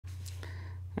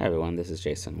Hi everyone, this is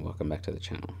Jason. Welcome back to the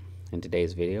channel. In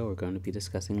today's video, we're going to be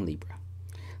discussing Libra.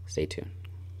 Stay tuned.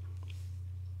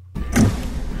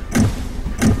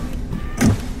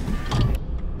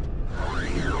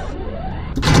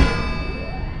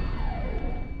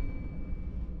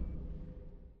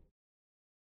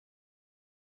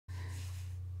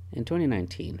 In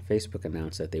 2019, Facebook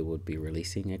announced that they would be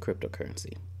releasing a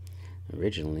cryptocurrency.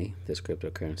 Originally, this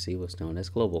cryptocurrency was known as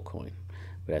Global Coin,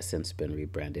 but has since been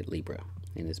rebranded Libra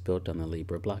and is built on the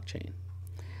Libra blockchain.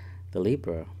 The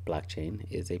Libra blockchain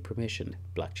is a permissioned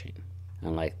blockchain.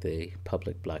 Unlike the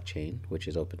public blockchain, which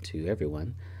is open to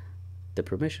everyone, the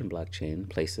permission blockchain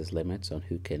places limits on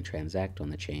who can transact on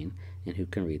the chain and who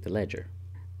can read the ledger.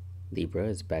 Libra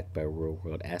is backed by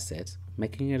real-world assets,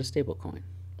 making it a stablecoin.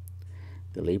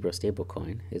 The Libra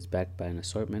stablecoin is backed by an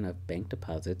assortment of bank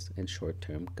deposits and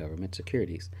short-term government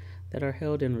securities that are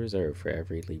held in reserve for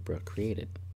every Libra created.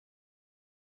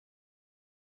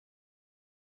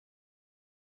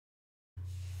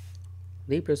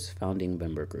 Libra's founding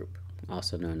member group,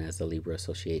 also known as the Libra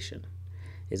Association,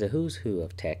 is a who's who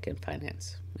of tech and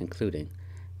finance, including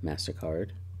MasterCard,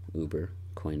 Uber,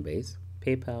 Coinbase,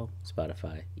 PayPal,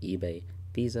 Spotify, eBay,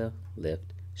 Visa,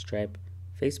 Lyft, Stripe,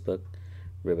 Facebook,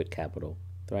 Ribbit Capital,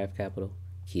 Thrive Capital,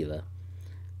 Kiva,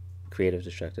 Creative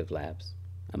Destructive Labs,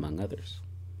 among others.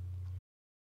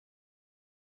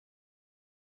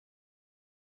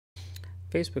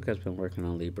 Facebook has been working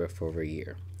on Libra for over a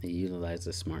year. It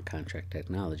utilizes smart contract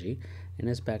technology and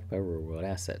is backed by real-world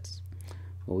assets.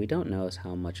 What we don't know is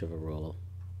how much of a role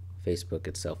Facebook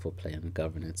itself will play in the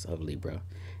governance of Libra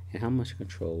and how much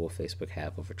control will Facebook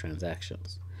have over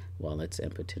transactions, wallets,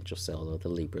 and potential sale of the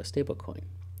Libra stablecoin.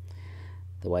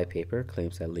 The white paper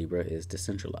claims that Libra is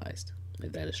decentralized.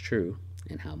 If that is true,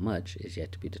 and how much, is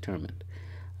yet to be determined.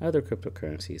 Other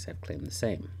cryptocurrencies have claimed the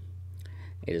same.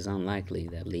 It is unlikely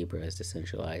that Libra is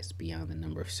decentralized beyond the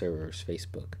number of servers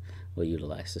Facebook will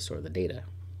utilize to store the data.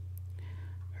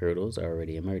 Hurdles are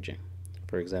already emerging.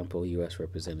 For example, U.S.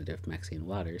 Representative Maxine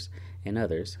Waters and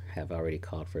others have already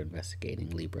called for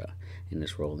investigating Libra in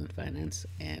its role in finance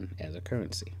and as a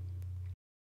currency.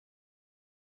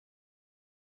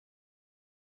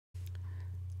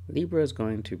 Libra is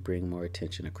going to bring more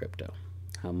attention to crypto.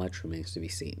 How much remains to be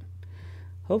seen.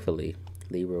 Hopefully,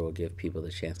 Libra will give people the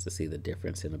chance to see the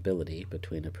difference in ability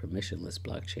between a permissionless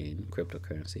blockchain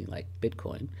cryptocurrency like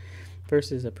Bitcoin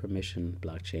versus a permission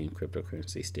blockchain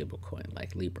cryptocurrency stablecoin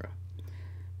like Libra.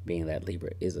 Being that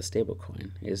Libra is a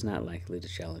stablecoin, it is not likely to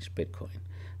challenge Bitcoin,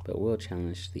 but will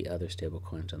challenge the other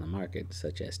stablecoins on the market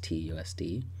such as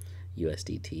TUSD,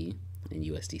 USDT, and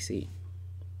USDC.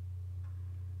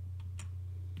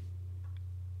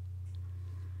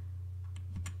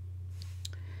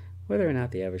 Whether or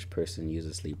not the average person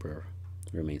uses Libra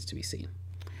remains to be seen.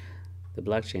 The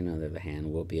blockchain, on the other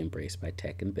hand, will be embraced by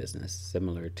tech and business,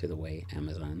 similar to the way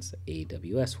Amazon's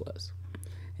AWS was,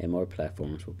 and more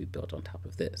platforms will be built on top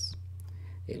of this.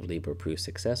 If Libra proves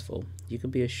successful, you can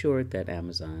be assured that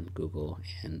Amazon, Google,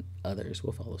 and others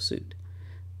will follow suit.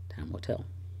 Time will tell.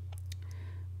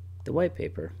 The white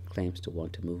paper claims to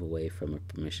want to move away from a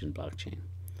permission blockchain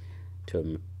to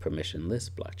a permissionless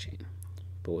blockchain.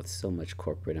 But with so much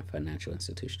corporate and financial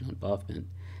institutional involvement,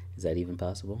 is that even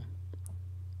possible?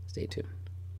 Stay tuned.